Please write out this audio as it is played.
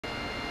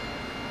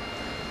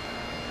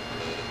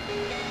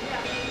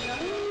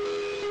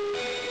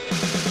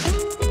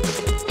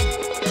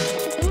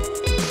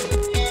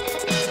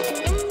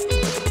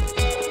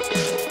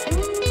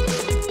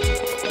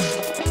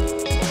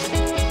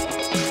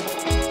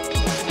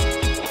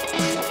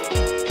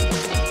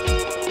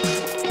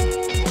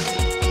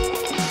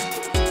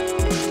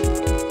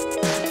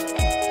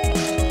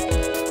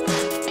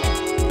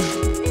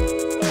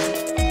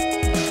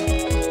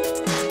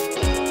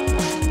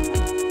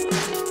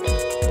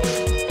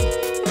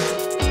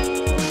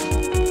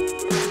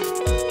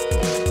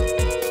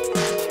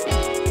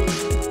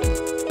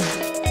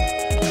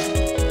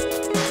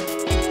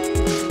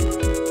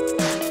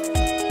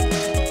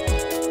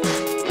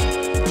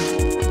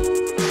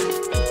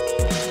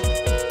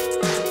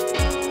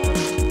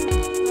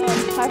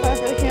High five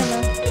for the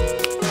camera.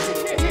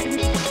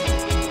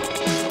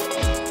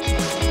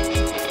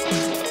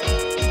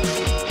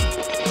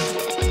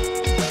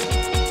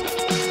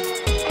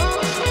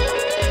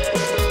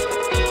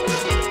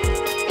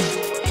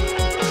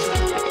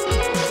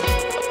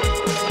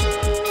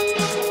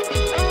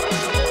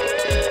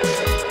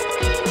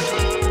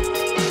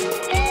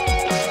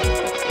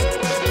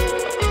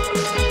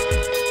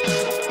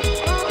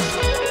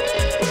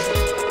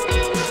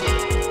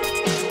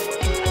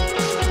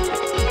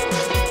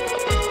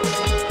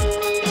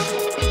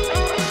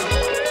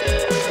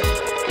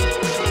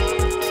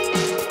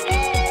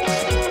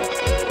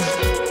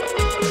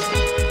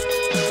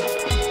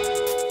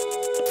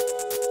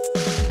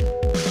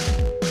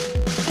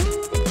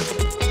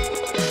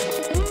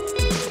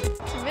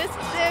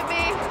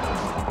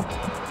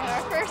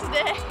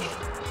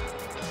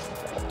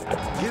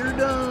 Get her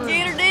done!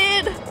 Get her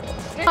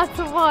did! Lots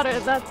of water,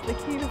 that's the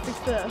key to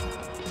success.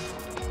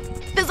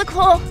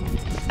 Physical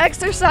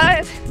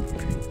exercise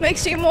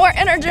makes you more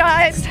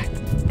energized,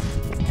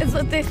 is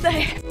what they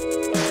say.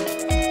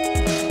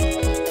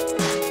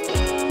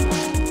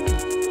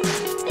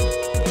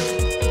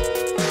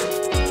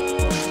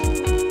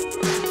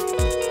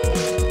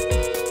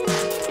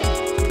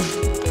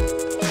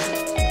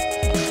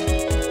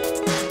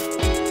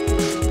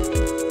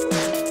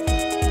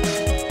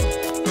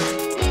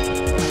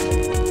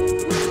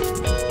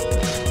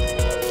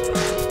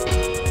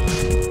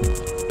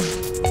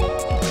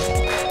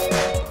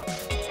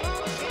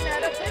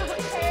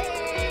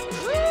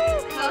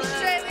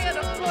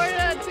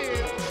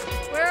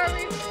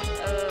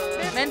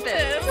 Memphis.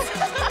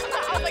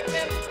 I was like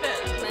Memphis.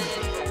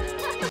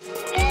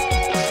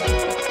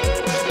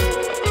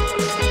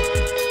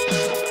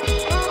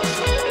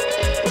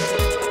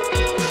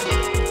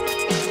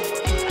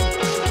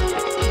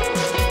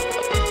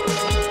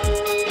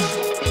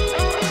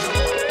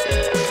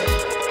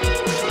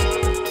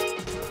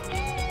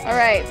 All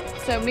right,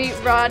 so meet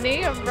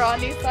Rodney of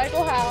Rodneys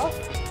Cycle House,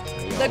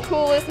 the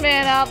coolest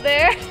man out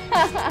there.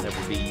 That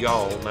would be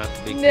y'all, not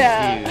to be confused.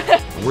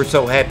 Yeah. We're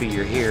so happy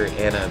you're here,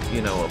 and a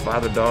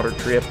father-daughter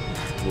trip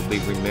will be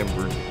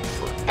remembered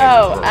forever.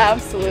 Oh,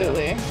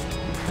 absolutely.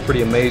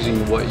 Pretty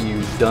amazing what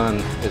you've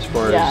done as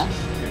far as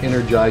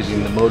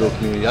energizing the moto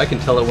community. I can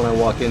tell it when I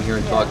walk in here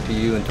and talk to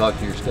you and talk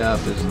to your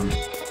staff.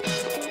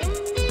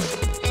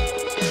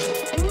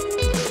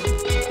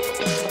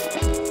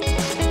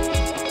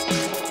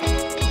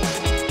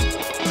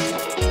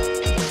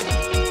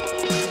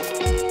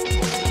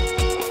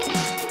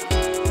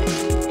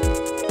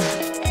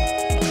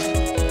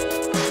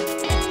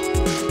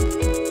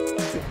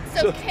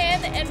 So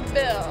Ken and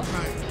Bill.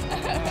 Right.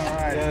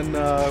 And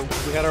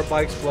we had our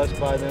bikes blessed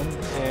by them,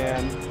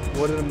 and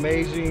what an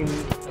amazing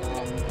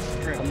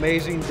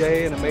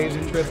day, an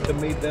amazing trip to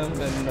meet them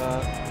and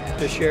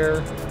to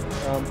share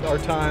our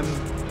time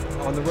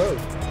on the road.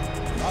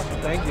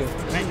 Awesome. Thank you.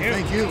 Thank you.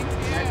 Thank you.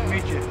 Nice to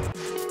meet you.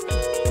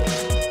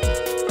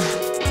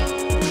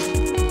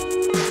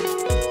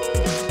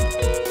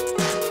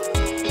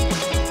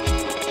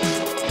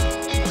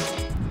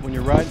 When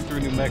you're riding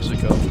through New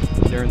Mexico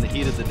during the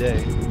heat of the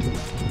day,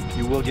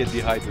 you will get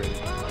dehydrated.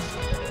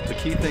 The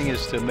key thing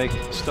is to make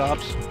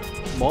stops,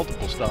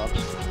 multiple stops,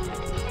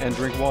 and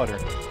drink water.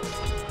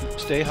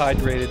 Stay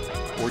hydrated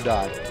or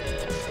die.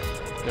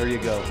 There you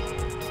go.